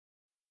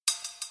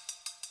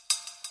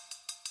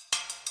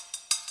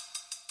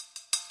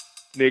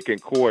SNCC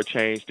and CORE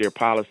changed their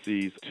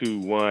policies to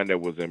one that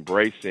was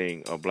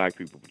embracing of black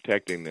people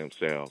protecting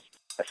themselves.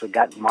 That's what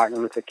got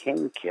Martin Luther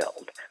King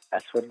killed.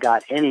 That's what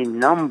got any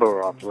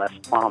number of less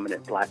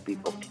prominent black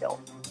people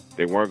killed.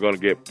 They weren't going to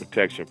get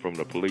protection from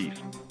the police.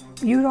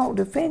 You don't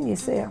defend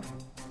yourself.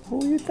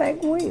 Who you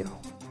think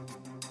will?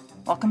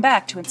 Welcome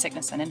back to In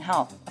Sickness and in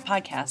Health, a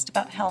podcast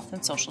about health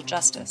and social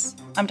justice.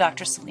 I'm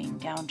Dr. Celine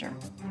Gounder.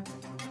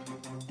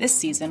 This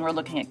season, we're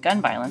looking at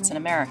gun violence in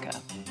America.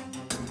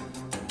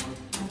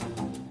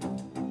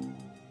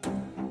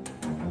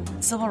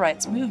 The civil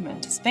rights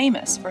movement is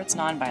famous for its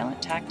nonviolent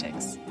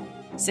tactics.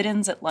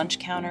 Sit-ins at lunch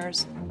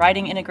counters,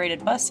 riding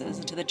integrated buses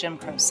into the Jim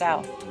Crow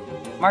South,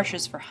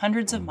 marches for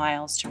hundreds of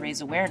miles to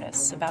raise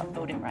awareness about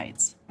voting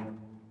rights.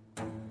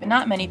 But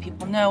not many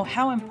people know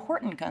how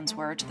important guns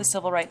were to the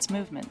civil rights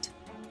movement.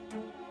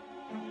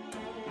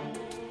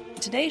 In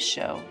today's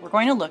show, we're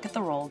going to look at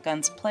the role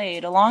guns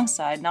played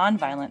alongside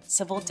nonviolent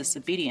civil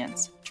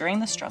disobedience during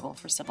the struggle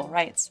for civil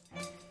rights.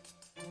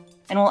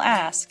 And we'll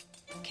ask,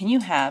 can you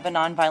have a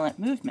nonviolent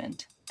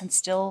movement and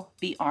still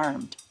be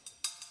armed?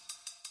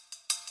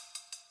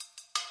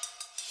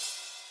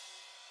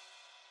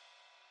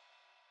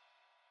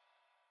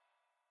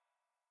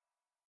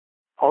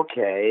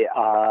 Okay,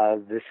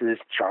 this is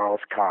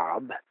Charles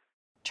Cobb.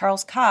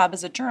 Charles Cobb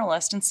is a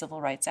journalist and civil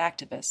rights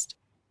activist.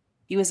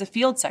 He was a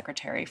field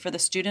secretary for the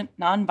Student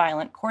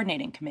Nonviolent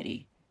Coordinating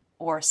Committee,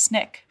 or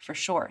SNCC for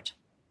short,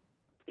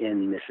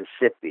 in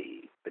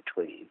Mississippi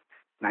between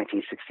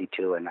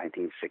 1962 and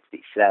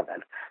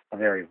 1967, a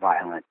very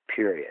violent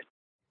period.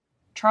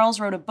 Charles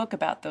wrote a book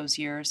about those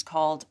years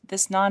called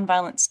This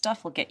Nonviolent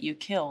Stuff Will Get You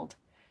Killed.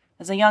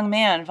 As a young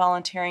man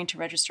volunteering to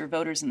register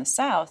voters in the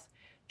South,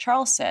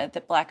 Charles said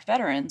that black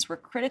veterans were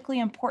critically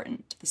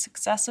important to the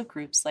success of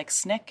groups like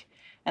SNCC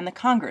and the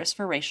Congress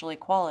for Racial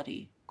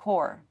Equality,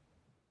 CORE.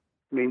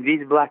 I mean,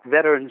 these black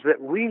veterans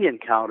that we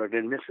encountered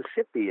in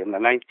Mississippi in the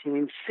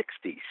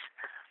 1960s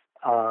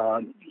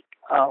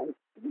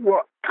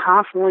were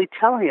constantly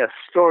telling us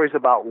stories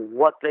about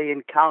what they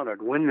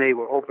encountered when they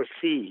were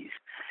overseas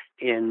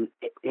in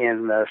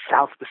the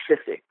South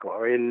Pacific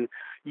or in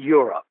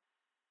Europe.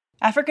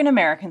 African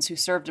Americans who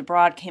served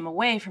abroad came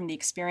away from the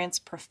experience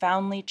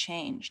profoundly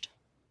changed.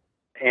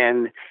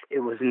 And it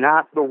was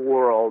not the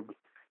world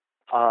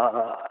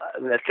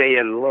that they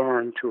had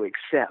learned to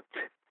accept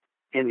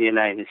in the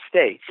United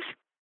States.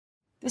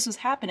 This was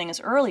happening as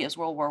early as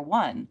World War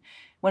I,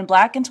 when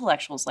black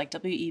intellectuals like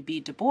W.E.B.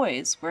 Du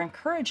Bois were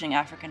encouraging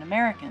African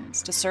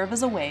Americans to serve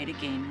as a way to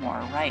gain more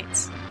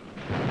rights.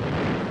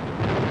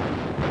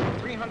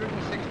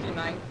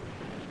 369th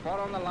fought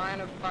on the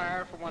line of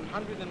fire for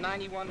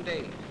 191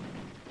 days.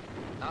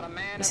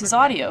 This is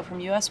audio from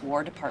U.S.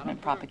 War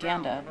Department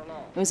propaganda.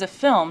 It was a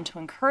film to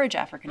encourage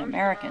African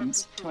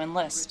Americans to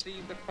enlist.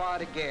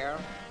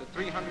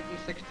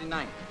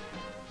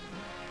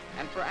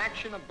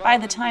 By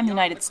the time the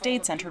United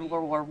States entered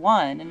World War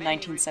I in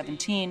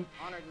 1917,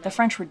 the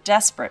French were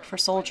desperate for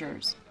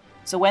soldiers.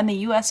 So when the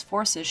U.S.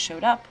 forces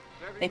showed up,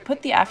 they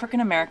put the African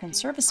American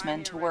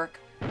servicemen to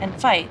work and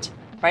fight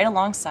right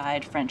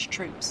alongside French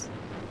troops.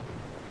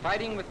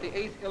 Fighting with the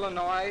 8th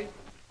Illinois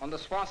on the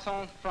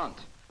Soissons front.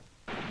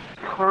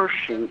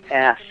 Pershing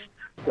asked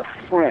the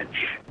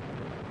French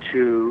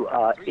to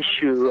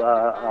issue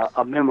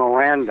a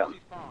memorandum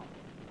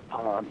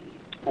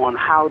on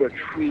how to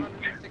treat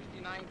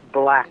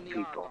black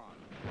people.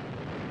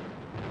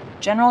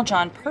 General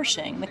John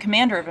Pershing, the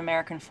commander of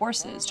American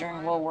forces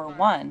during World War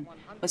I,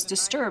 was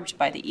disturbed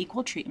by the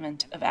equal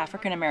treatment of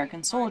African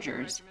American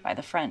soldiers by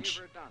the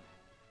French.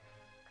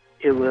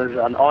 It was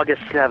on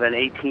August 7,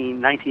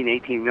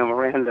 1918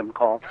 memorandum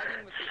called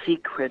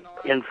Secret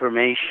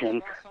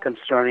Information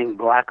Concerning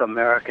Black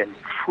American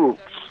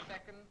Troops.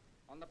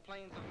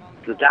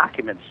 The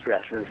document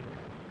stresses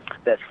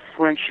that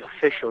French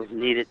officials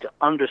needed to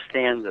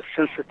understand the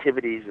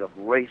sensitivities of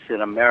race in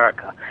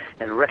America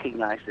and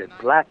recognize that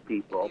black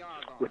people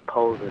would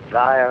pose a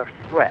dire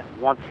threat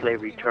once they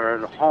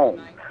returned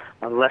home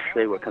unless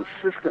they were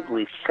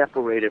consistently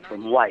separated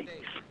from whites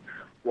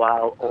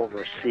while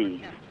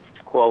overseas.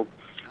 Quote,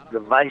 the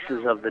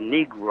vices of the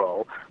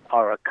Negro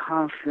are a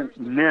constant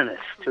menace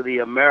to the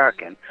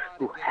American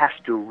who has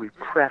to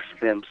repress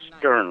them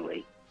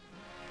sternly.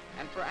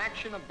 And for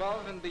action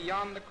above and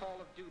beyond the call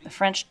of duty, the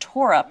French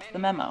tore up the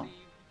memo.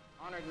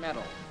 Honored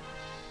medal.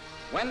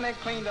 When they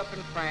cleaned up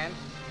in France,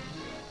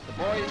 the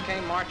boys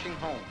came marching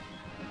home.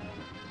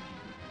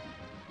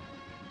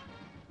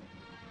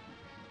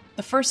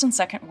 The First and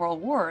Second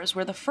World Wars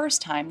were the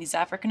first time these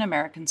African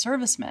American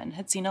servicemen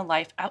had seen a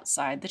life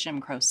outside the Jim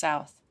Crow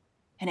South.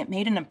 And it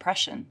made an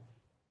impression.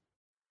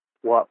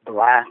 What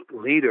black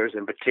leaders,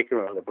 in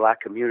particular the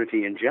black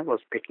community in general,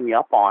 is picking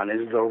up on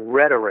is the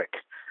rhetoric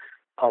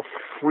of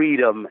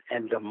freedom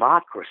and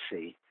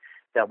democracy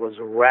that was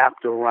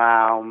wrapped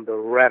around the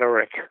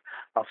rhetoric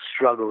of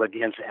struggle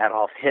against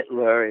Adolf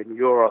Hitler in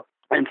Europe.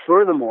 And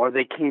furthermore,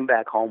 they came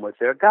back home with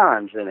their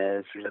guns. And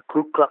as the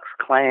Ku Klux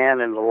Klan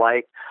and the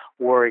like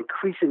were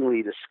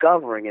increasingly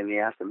discovering in the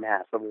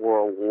aftermath of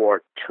World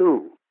War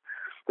II,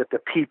 that the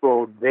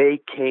people they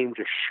came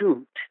to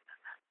shoot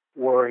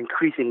were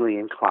increasingly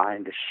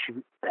inclined to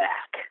shoot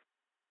back.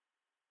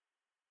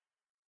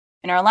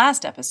 In our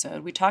last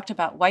episode, we talked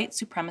about white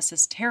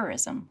supremacist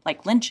terrorism,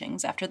 like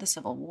lynchings after the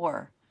Civil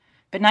War.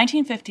 But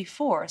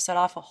 1954 set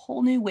off a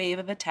whole new wave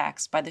of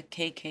attacks by the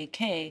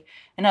KKK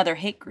and other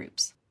hate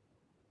groups.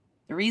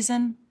 The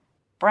reason?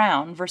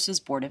 Brown versus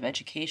Board of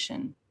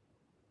Education.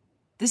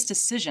 This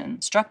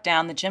decision struck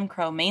down the Jim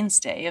Crow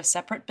mainstay of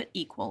separate but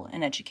equal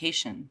in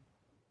education.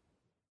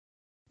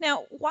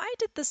 Now, why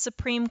did the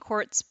Supreme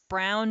Court's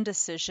Brown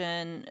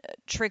decision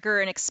trigger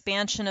an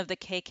expansion of the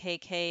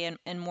KKK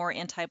and more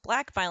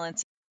anti-Black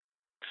violence?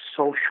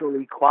 Social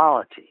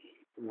equality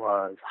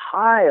was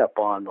high up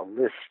on the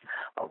list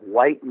of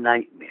white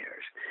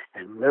nightmares,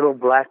 and little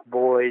black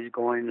boys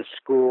going to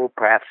school,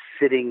 perhaps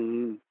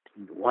sitting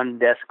one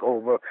desk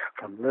over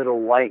from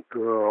little white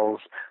girls,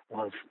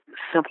 was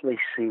simply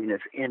seen as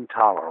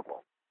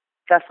intolerable.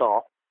 That's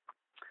all.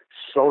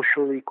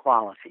 Social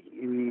equality.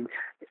 I mean,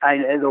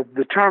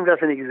 the term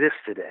doesn't exist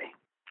today,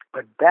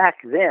 but back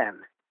then,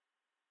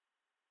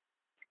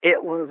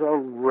 it was a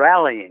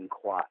rallying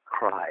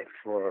cry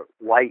for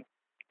white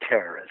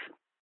terrorism.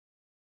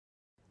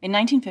 In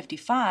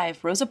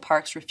 1955, Rosa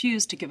Parks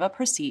refused to give up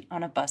her seat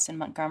on a bus in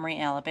Montgomery,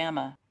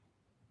 Alabama.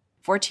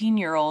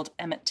 14-year-old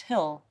Emmett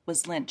Till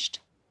was lynched,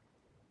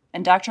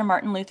 and Dr.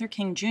 Martin Luther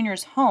King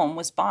Jr.'s home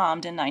was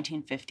bombed in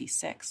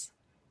 1956.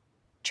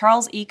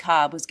 Charles E.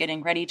 Cobb was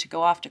getting ready to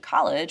go off to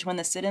college when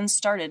the sit-ins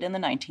started in the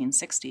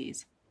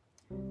 1960s.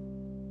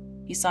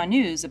 He saw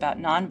news about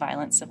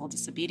nonviolent civil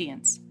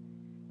disobedience.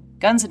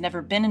 Guns had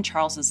never been in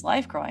Charles's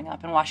life growing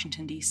up in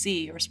Washington,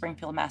 D.C. or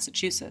Springfield,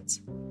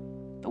 Massachusetts.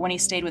 But when he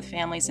stayed with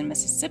families in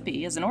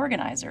Mississippi as an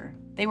organizer,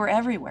 they were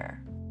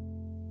everywhere.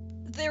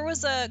 There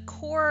was a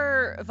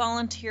core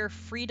volunteer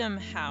freedom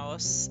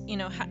house.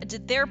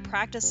 Did their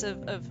practice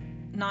of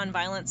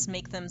nonviolence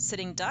make them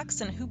sitting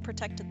ducks, and who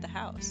protected the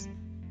house?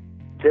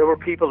 There were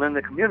people in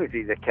the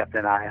community that kept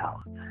an eye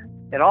out.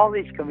 In all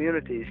these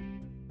communities,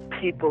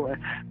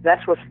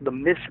 that's what's the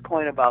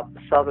mispoint about the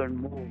Southern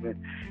movement,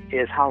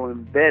 is how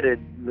embedded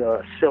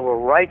the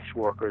civil rights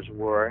workers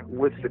were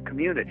with the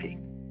community.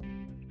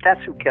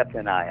 That's who kept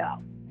an eye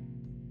out.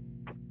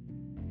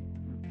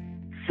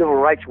 Civil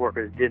rights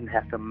workers didn't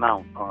have to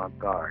mount armed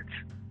guards.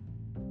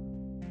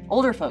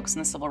 Older folks in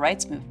the civil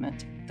rights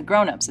movement, the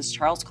grown-ups as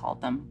Charles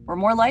called them, were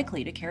more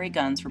likely to carry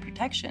guns for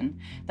protection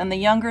than the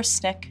younger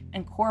SNCC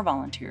and Corps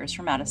volunteers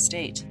from out of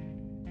state.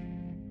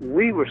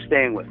 We were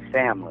staying with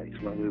families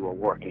when we were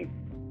working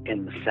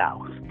in the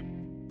South.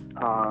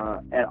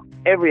 And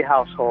every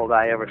household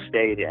I ever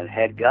stayed in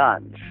had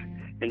guns.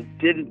 It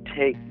didn't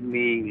take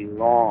me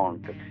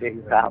long to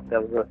figure out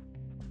that was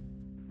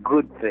a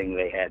good thing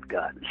they had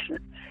guns.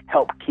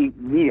 Helped keep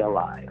me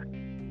alive.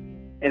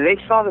 And they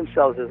saw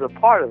themselves as a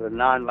part of the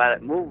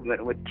nonviolent movement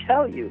and would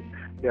tell you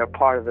they're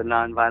part of the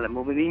nonviolent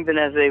movement even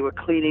as they were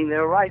cleaning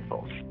their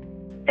rifles.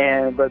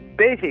 But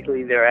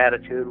basically their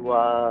attitude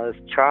was,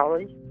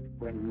 Charlie,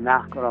 we're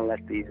not going to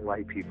let these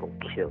white people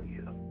kill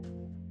you.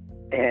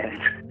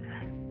 And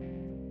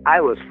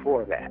I was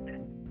for that.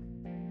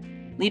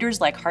 Leaders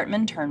like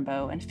Hartman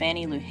Turnbow and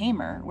Fannie Lou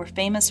Hamer were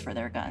famous for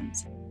their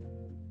guns.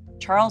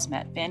 Charles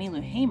met Fannie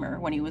Lou Hamer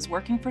when he was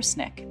working for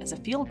SNCC as a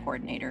field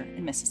coordinator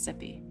in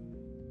Mississippi.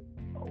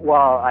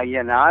 Well,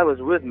 I was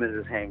with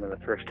Mrs. Hamer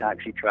the first time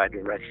she tried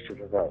to register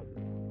to vote.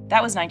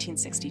 That was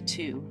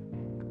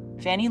 1962.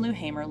 Fannie Lou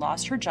Hamer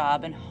lost her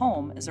job and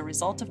home as a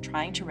result of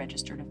trying to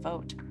register to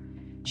vote.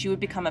 She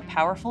would become a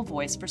powerful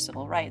voice for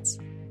civil rights,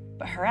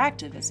 but her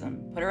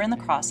activism put her in the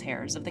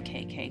crosshairs of the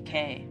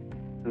KKK.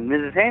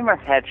 Mrs. Hamer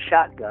had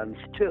shotguns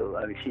too.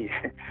 I mean,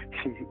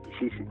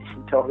 she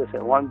told us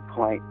at one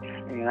point,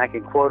 and I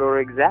can quote her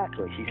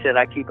exactly. She said,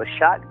 "I keep a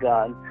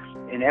shotgun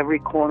in every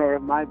corner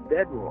of my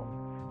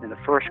bedroom, and the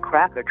first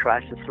cracker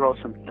tries to throw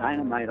some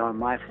dynamite on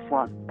my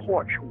front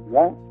porch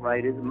won't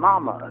write his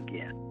mama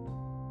again."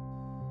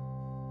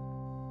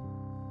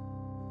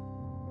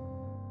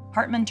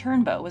 Hartman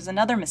Turnbow was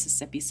another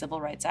Mississippi civil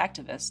rights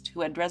activist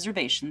who had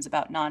reservations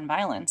about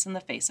nonviolence in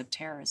the face of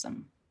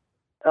terrorism.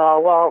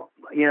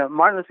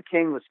 Martin Luther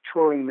King was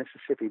touring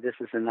Mississippi. This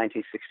is in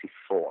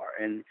 1964.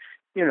 And,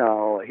 he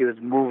was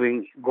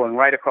going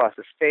right across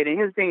the state, and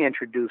he was being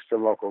introduced to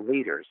local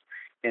leaders.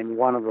 And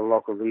one of the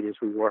local leaders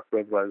we worked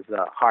with was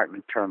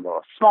Hartman Turnbow,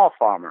 a small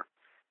farmer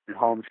in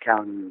Holmes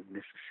County,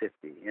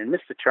 Mississippi. And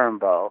Mr.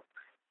 Turnbow,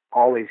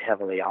 always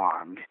heavily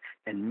armed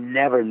and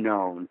never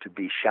known to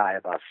be shy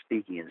about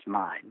speaking his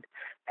mind,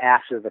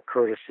 after the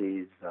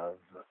courtesies of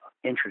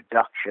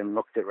introduction,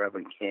 looked at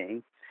Reverend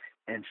King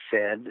and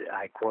said,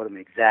 I quote him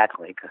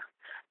exactly,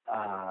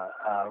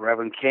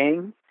 Reverend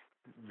King,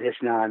 this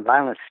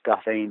nonviolent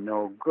stuff ain't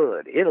no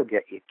good. It'll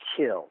get you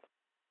killed.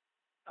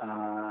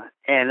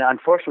 And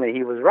unfortunately,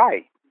 he was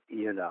right,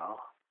 in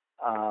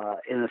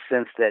the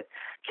sense that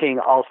King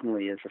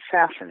ultimately is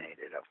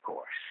assassinated, of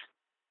course.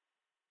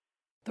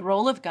 The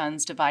role of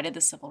guns divided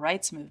the civil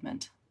rights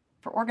movement.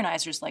 For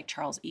organizers like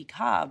Charles E.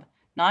 Cobb,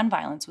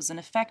 nonviolence was an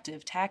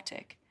effective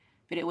tactic,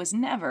 but it was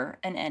never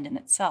an end in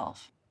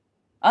itself.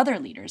 Other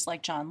leaders,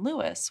 like John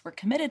Lewis, were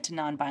committed to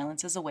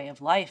nonviolence as a way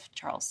of life,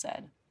 Charles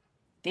said.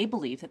 They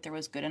believed that there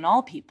was good in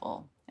all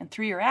people, and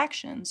through your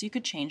actions, you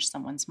could change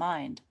someone's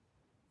mind.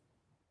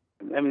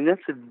 I mean,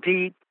 that's a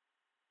deep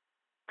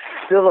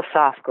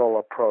philosophical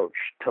approach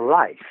to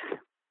life,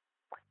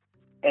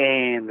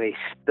 and they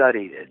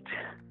studied it.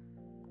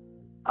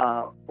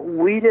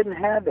 We didn't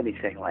have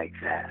anything like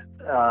that.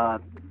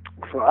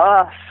 For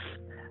us,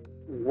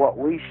 what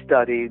we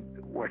studied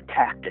were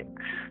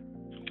tactics.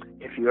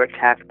 If you're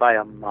attacked by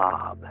a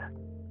mob,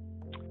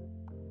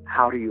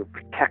 how do you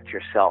protect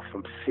yourself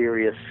from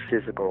serious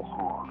physical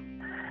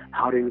harm?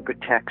 How do you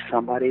protect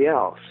somebody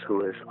else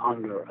who is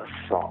under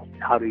assault?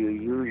 How do you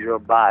use your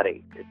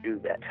body to do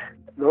that?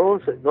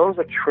 Those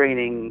are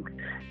training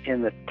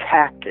in the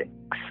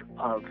tactics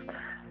of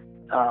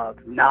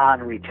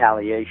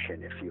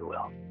non-retaliation, if you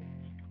will.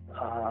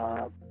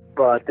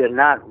 But they're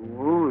not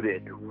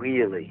rooted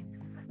really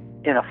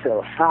in a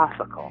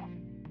philosophical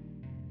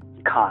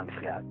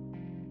concept.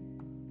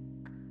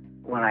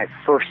 When I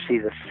first see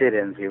the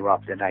sit-ins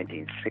erupt in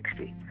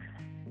 1960,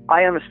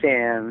 I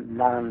understand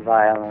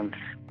nonviolence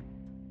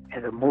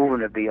as a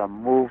movement to be a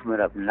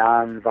movement of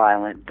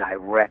nonviolent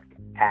direct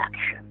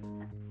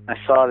action. I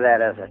saw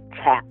that as a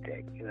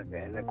tactic.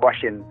 And the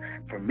question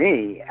for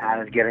me, I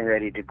was getting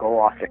ready to go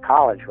off to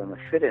college when the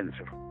sit-ins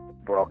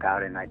broke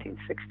out in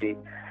 1960,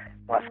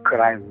 was could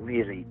I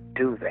really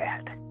do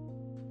that?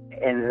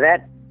 And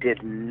that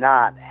did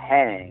not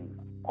hang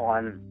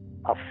on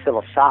a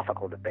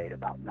philosophical debate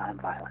about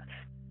nonviolence.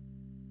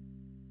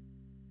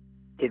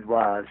 It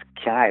was,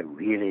 can I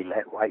really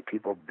let white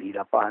people beat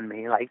up on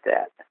me like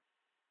that?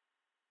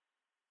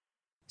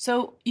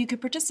 So you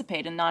could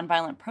participate in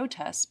nonviolent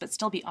protests but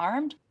still be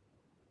armed?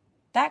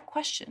 That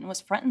question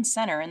was front and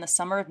center in the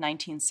summer of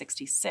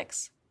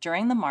 1966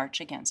 during the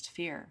March Against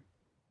Fear.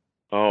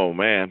 Oh,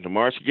 man, the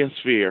March Against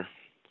Fear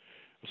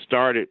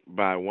started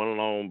by one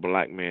lone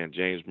black man,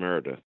 James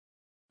Meredith.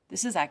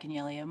 This is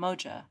Akinyele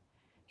Umoja.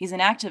 He's an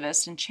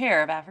activist and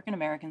chair of African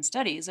American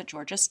Studies at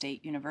Georgia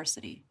State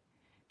University.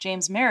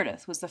 James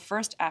Meredith was the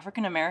first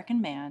African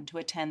American man to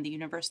attend the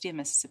University of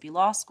Mississippi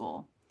Law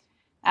School.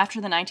 After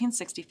the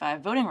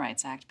 1965 Voting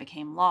Rights Act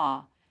became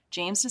law,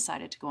 James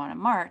decided to go on a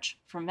march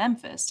from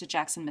Memphis to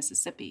Jackson,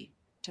 Mississippi,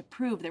 to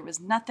prove there was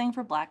nothing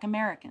for black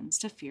Americans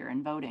to fear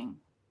in voting.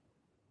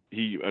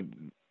 He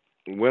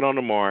went on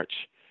the march,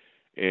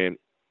 and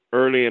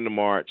early in the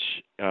march,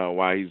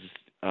 while he's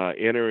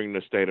entering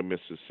the state of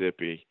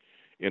Mississippi,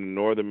 in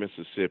northern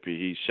Mississippi,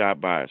 he's shot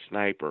by a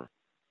sniper.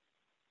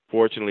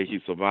 Fortunately, he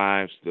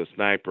survives the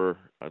sniper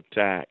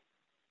attack.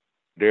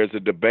 There's a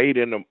debate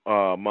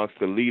amongst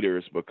the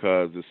leaders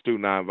because the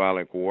Student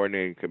Nonviolent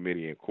Coordinating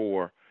Committee in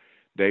CORE,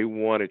 they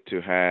wanted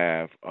to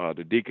have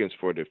the Deacons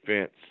for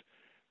Defense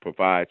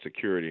provide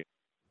security.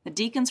 The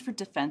Deacons for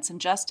Defense and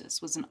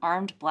Justice was an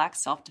armed black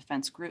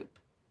self-defense group.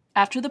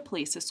 After the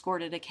police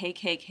escorted a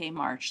KKK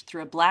march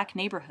through a black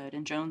neighborhood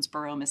in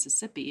Jonesboro,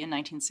 Mississippi in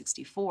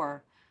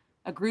 1964,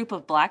 a group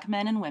of black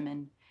men and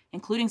women,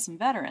 including some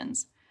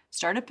veterans,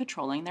 started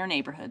patrolling their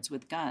neighborhoods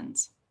with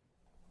guns.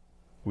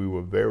 We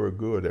were very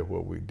good at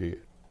what we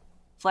did.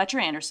 Fletcher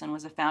Anderson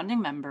was a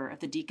founding member of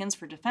the Deacons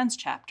for Defense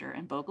chapter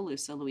in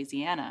Bogalusa,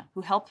 Louisiana,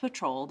 who helped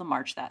patrol the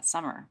march that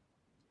summer.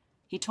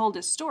 He told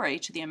his story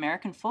to the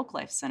American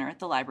Folklife Center at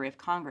the Library of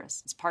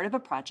Congress as part of a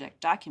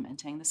project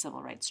documenting the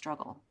civil rights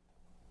struggle.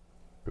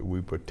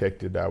 We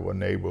protected our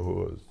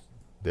neighborhoods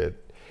that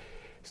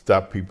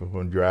stopped people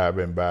from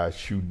driving by,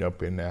 shooting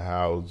up in their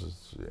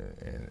houses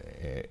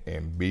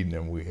and beating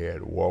them. We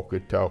had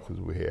walkie-talkies,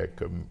 we had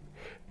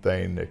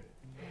things that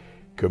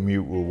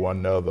commute with one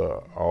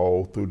another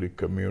all through the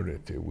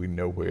community. We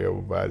know where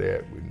everybody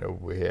at. We know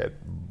we had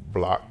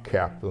block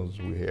captains.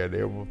 We had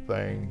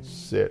everything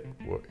set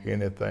for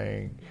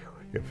anything.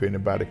 If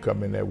anybody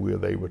come in there, we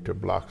were able to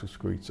block the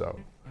streets off.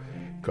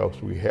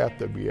 Because we had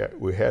to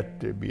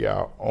be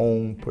our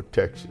own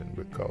protection,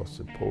 because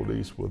the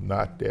police were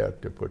not there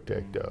to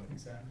protect us.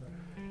 Exactly.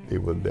 They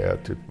were there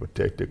to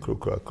protect the Ku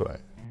Klux Klan.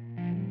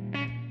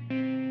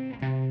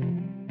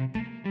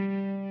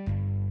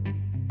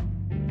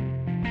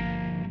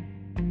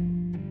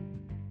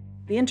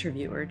 The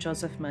interviewer,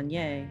 Joseph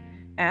Meunier,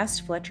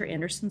 asked Fletcher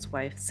Anderson's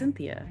wife,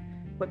 Cynthia,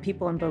 what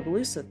people in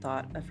Bogalusa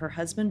thought of her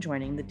husband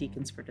joining the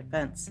Deacons for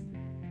Defense.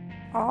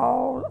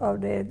 All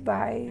of the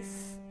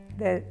advice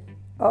that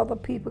other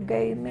people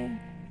gave me,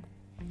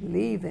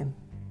 leave him.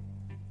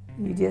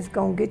 You just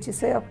gonna get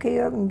yourself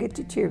killed and get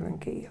your children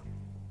killed.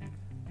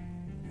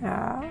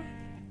 No,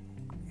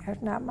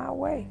 that's not my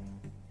way.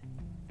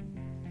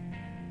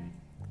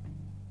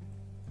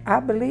 I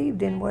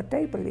believed in what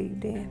they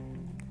believed in.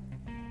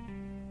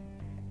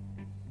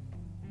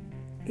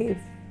 If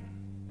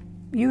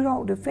you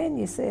don't defend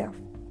yourself,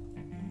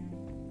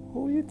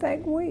 who you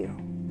think will?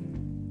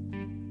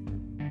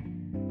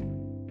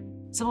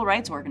 Civil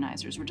rights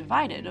organizers were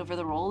divided over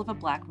the role of a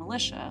black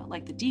militia,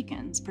 like the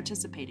Deacons,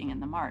 participating in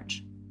the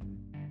march.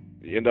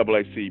 The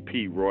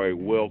NAACP, Roy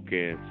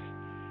Wilkins,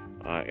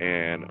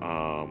 and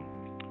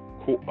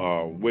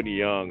Whitney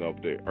Young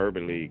of the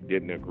Urban League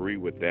didn't agree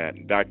with that.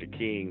 And Dr.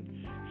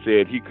 King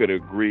said he could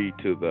agree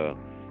to the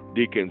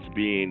deacons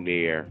being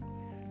there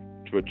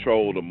to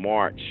patrol the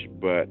march,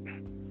 but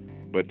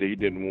he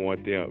didn't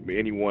want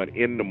anyone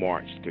in the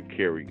march to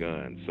carry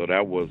guns. So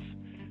that was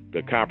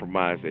the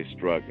compromise they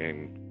struck,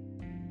 and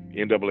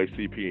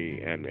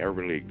NAACP and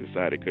Urban League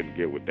decided they couldn't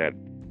get with that.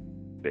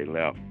 They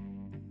left.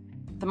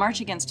 The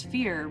March Against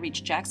Fear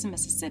reached Jackson,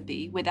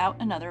 Mississippi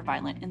without another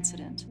violent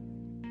incident.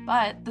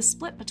 But the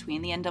split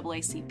between the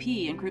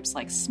NAACP and groups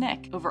like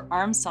SNCC over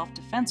armed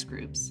self-defense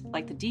groups,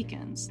 like the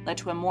Deacons, led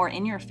to a more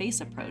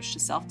in-your-face approach to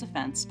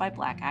self-defense by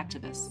Black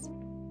activists.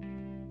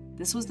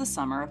 This was the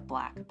summer of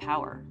Black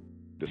Power.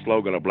 The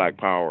slogan of Black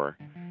Power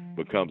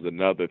becomes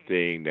another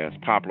thing that's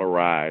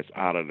popularized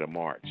out of the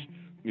march.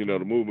 You know,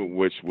 the movement,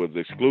 which was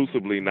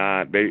exclusively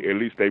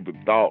they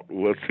thought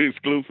was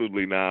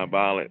exclusively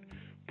nonviolent.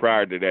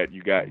 Prior to that,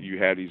 you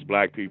had these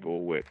Black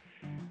people with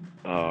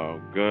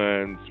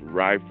guns,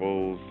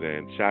 rifles,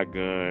 and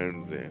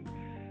shotguns, and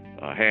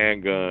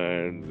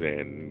handguns,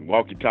 and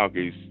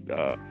walkie-talkies,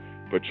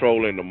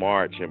 patrolling the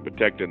march and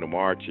protecting the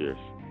marchers.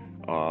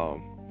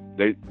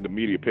 The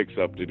media picks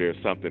up that there's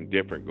something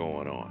different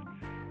going on,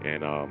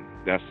 and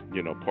that's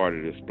part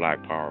of this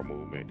Black Power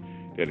movement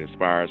that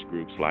inspires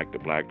groups like the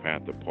Black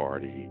Panther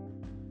Party.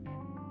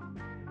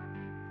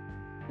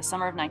 The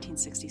summer of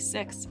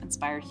 1966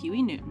 inspired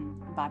Huey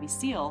Newton and Bobby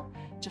Seale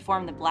to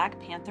form the Black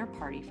Panther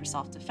Party for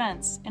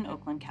Self-Defense in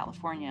Oakland,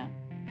 California.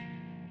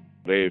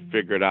 They had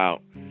figured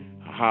out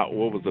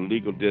what was the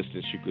legal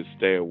distance you could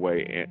stay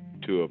away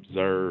to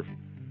observe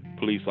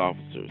police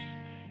officers.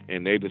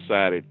 And they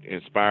decided,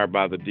 inspired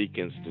by the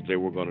Deacons, that they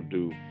were going to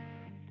do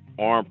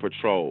armed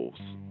patrols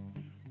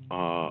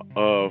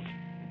of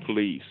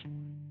police.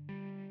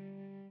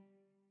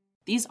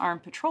 These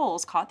armed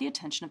patrols caught the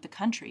attention of the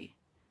country.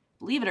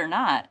 Believe it or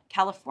not,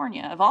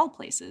 California, of all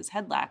places,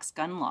 had lax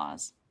gun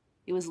laws.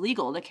 It was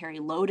legal to carry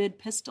loaded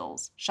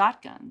pistols,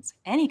 shotguns,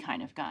 any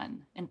kind of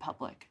gun, in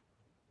public.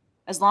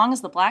 As long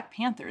as the Black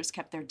Panthers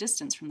kept their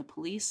distance from the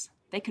police,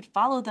 they could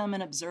follow them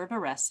and observe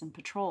arrests and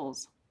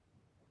patrols.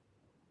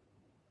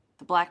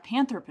 The Black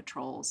Panther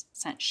patrols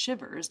sent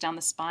shivers down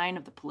the spine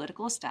of the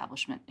political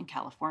establishment in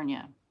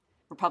California.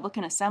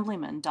 Republican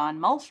Assemblyman Don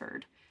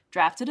Mulford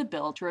drafted a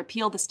bill to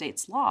repeal the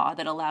state's law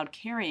that allowed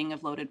carrying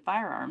of loaded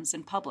firearms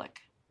in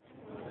public.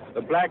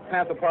 The Black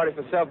Panther Party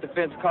for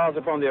Self-Defense calls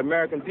upon the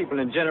American people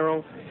in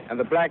general, and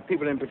the Black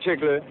people in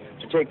particular,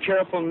 to take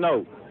careful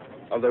note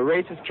of the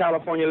racist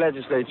California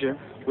legislature,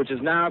 which is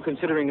now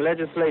considering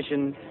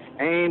legislation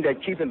aimed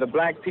at keeping the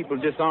Black people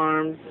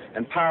disarmed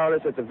and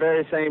powerless. At the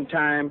very same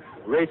time,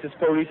 racist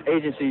police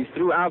agencies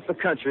throughout the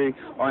country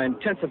are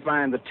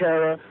intensifying the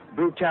terror,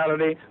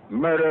 brutality,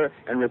 murder,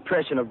 and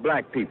repression of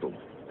Black people.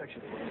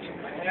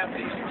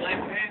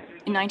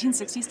 In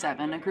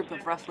 1967, a group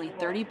of roughly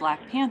 30 Black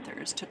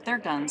Panthers took their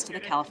guns to the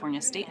California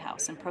State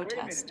House in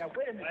protest.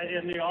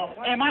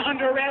 Am I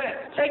under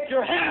arrest? Take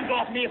your hands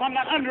off me if I'm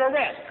not under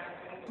arrest.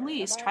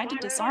 Police tried to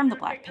disarm the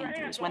Black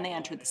Panthers when they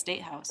entered the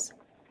State House.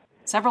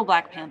 Several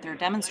Black Panther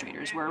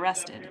demonstrators were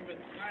arrested.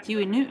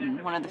 Huey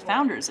Newton, one of the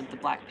founders of the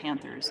Black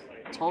Panthers,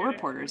 told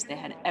reporters they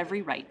had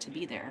every right to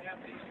be there.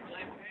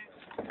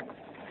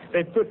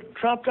 They put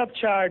trumped-up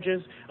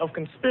charges of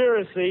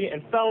conspiracy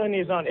and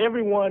felonies on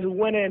everyone who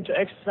went in to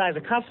exercise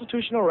a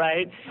constitutional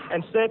right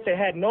and said they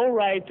had no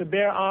right to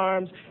bear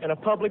arms in a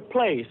public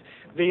place.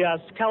 The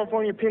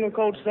California Penal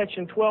Code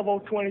Section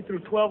 12020 through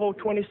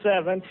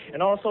 12027,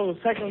 and also the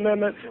Second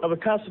Amendment of the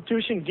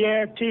Constitution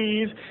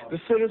guarantees the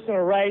citizen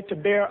a right to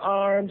bear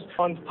arms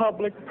on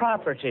public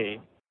property.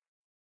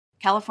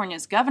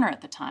 California's governor at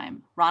the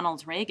time,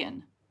 Ronald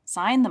Reagan,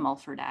 signed the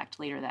Mulford Act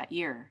later that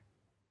year.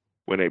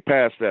 When they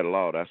passed that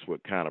law, that's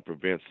what kind of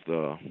prevents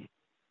the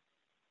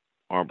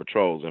armed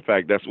patrols. In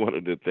fact, that's one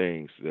of the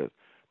things that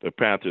the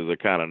Panthers are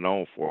kind of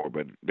known for,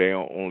 but they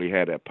only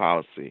had that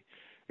policy.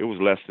 It was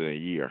less than a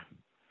year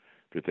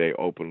that they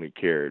openly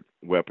carried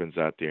weapons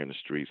out there in the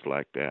streets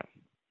like that.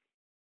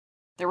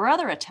 There were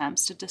other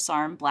attempts to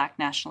disarm Black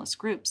nationalist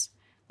groups,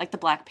 like the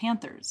Black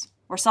Panthers,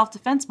 or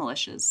self-defense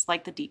militias,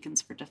 like the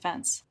Deacons for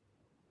Defense.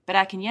 But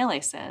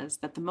Akinyele says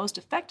that the most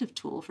effective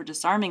tool for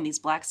disarming these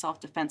Black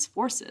self-defense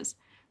forces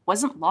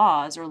wasn't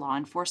laws or law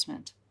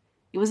enforcement.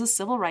 It was the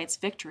civil rights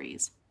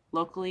victories,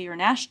 locally or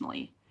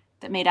nationally,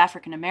 that made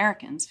African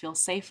Americans feel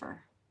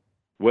safer.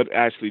 What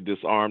actually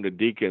disarmed the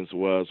Deacons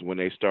was when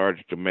they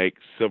started to make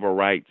civil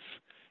rights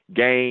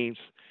gains.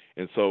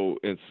 And so,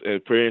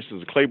 for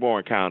instance, in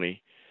Claiborne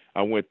County,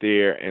 I went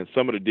there, and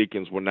some of the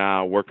Deacons were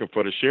now working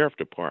for the sheriff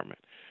department.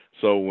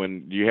 So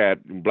when you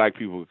had Black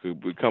people who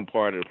could become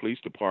part of the police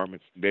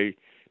departments, they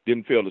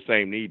didn't feel the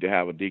same need to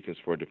have a Deacons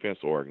for Defense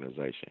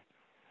organization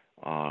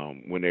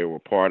when they were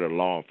part of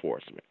law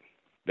enforcement.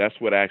 That's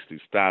what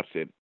actually stops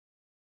it.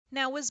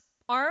 Now, was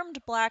armed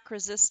Black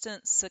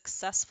resistance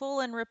successful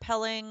in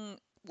repelling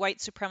white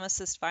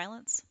supremacist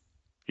violence?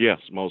 Yes,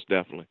 most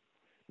definitely.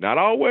 Not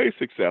always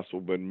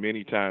successful, but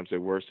many times they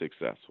were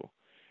successful,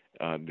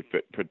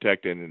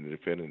 protecting and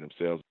defending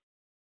themselves.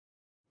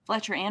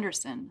 Fletcher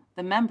Anderson,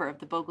 the member of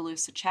the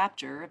Bogalusa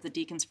chapter of the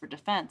Deacons for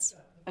Defense,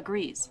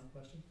 agrees.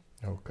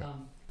 Okay.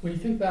 When you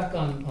think back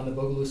on the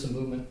Bogalusa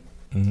movement,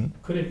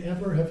 could it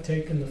ever have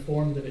taken the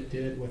form that it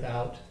did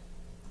without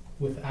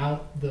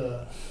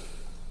the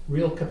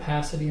real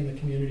capacity in the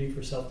community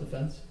for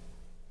self-defense?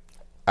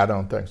 I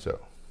don't think so.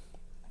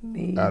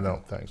 Me. I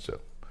don't think so.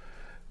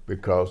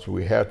 Because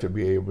we have to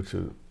be able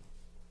to,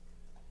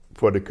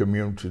 for the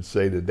community to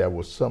say that there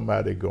was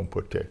somebody going to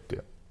protect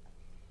them.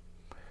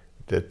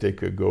 That they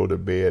could go to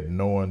bed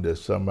knowing that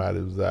somebody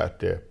was out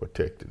there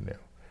protecting them.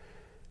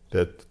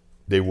 That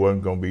they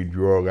weren't going to be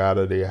drugged out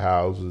of their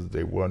houses,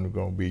 they weren't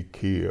going to be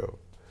killed.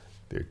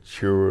 Their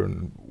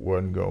children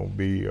weren't going to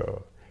be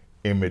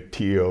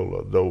immaterial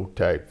or those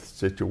type of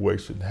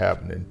situations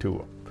happening to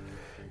them.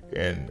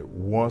 And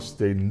once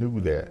they knew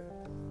that,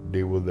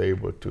 they was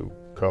able to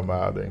come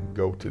out and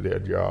go to their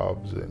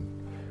jobs and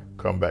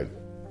come back.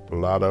 A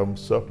lot of them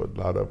suffered,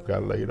 a lot of them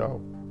got laid off.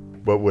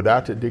 But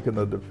without the Deacon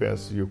of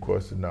Defense, your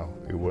question, no,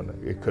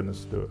 it couldn't have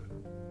stood.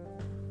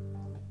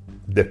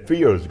 The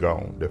fear is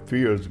gone. The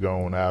fear is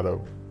gone out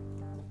of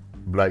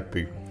black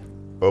people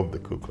of the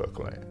Ku Klux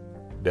Klan.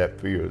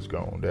 That fear is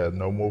gone. There's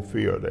no more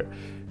fear there.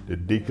 The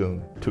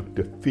deacon took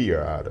the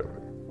fear out of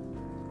it.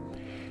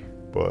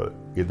 But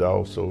it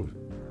also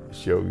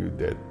shows you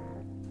that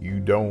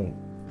you don't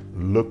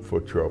look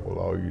for trouble.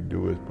 All you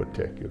do is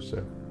protect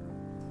yourself.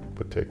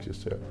 Protect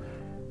yourself.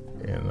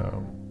 And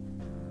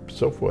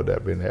so far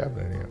that's been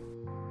happening here.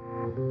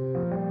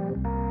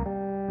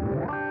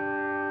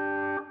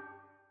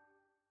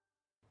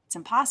 It's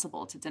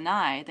impossible to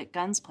deny that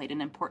guns played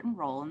an important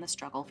role in the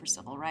struggle for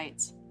civil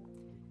rights.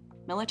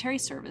 Military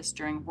service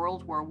during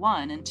World War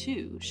I and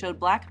II showed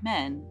black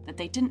men that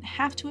they didn't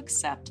have to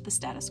accept the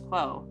status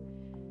quo.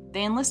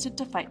 They enlisted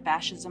to fight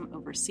fascism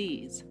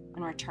overseas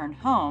and returned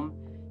home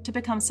to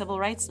become civil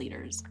rights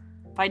leaders,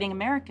 fighting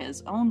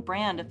America's own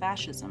brand of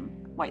fascism,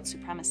 white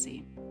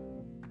supremacy.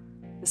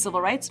 The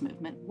civil rights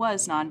movement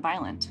was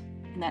nonviolent,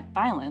 and that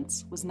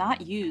violence was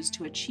not used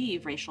to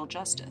achieve racial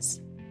justice.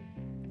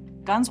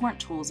 Guns weren't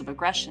tools of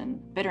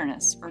aggression,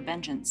 bitterness, or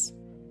vengeance.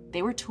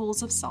 They were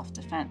tools of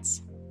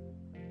self-defense.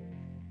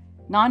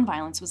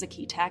 Nonviolence was a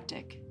key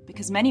tactic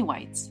because many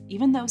whites,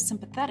 even those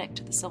sympathetic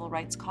to the civil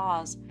rights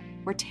cause,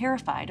 were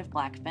terrified of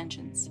black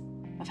vengeance,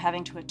 of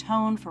having to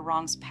atone for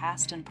wrongs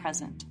past and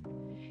present.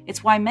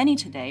 It's why many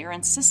today are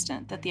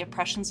insistent that the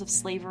oppressions of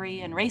slavery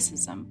and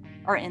racism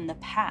are in the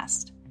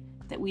past,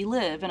 that we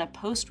live in a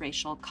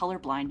post-racial,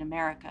 colorblind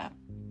America.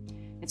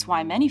 It's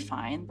why many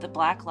find the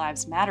Black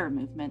Lives Matter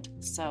movement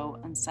so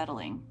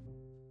unsettling.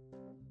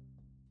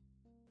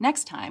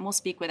 Next time, we'll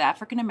speak with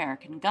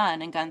African-American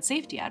gun and gun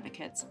safety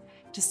advocates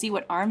to see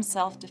what armed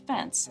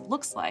self-defense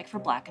looks like for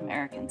Black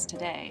Americans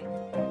today.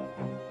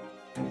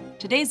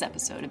 Today's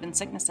episode of In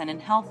Sickness and in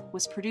Health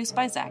was produced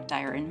by Zach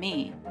Dyer and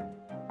me.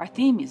 Our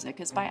theme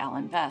music is by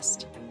Alan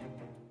Vest.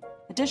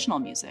 Additional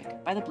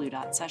music by the Blue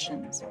Dot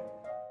Sessions.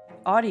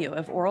 Audio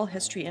of oral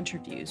history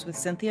interviews with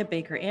Cynthia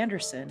Baker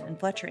Anderson and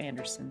Fletcher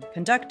Anderson,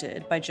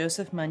 conducted by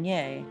Joseph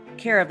Meunier,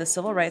 care of the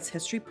Civil Rights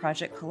History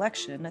Project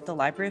collection at the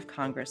Library of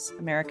Congress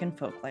American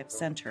Folklife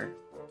Center.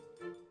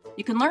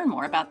 You can learn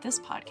more about this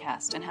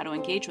podcast and how to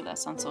engage with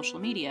us on social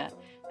media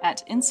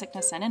at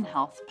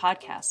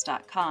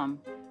insicknessandinhealthpodcast.com.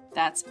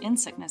 That's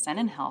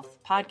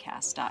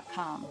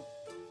insicknessandinhealthpodcast.com.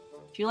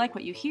 If you like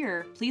what you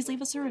hear, please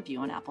leave us a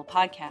review on Apple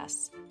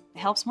Podcasts. It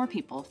helps more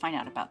people find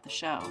out about the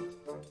show.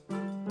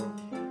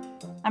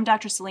 I'm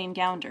Dr. Celine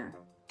Gounder.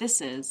 This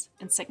is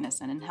In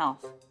Sickness and in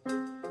Health.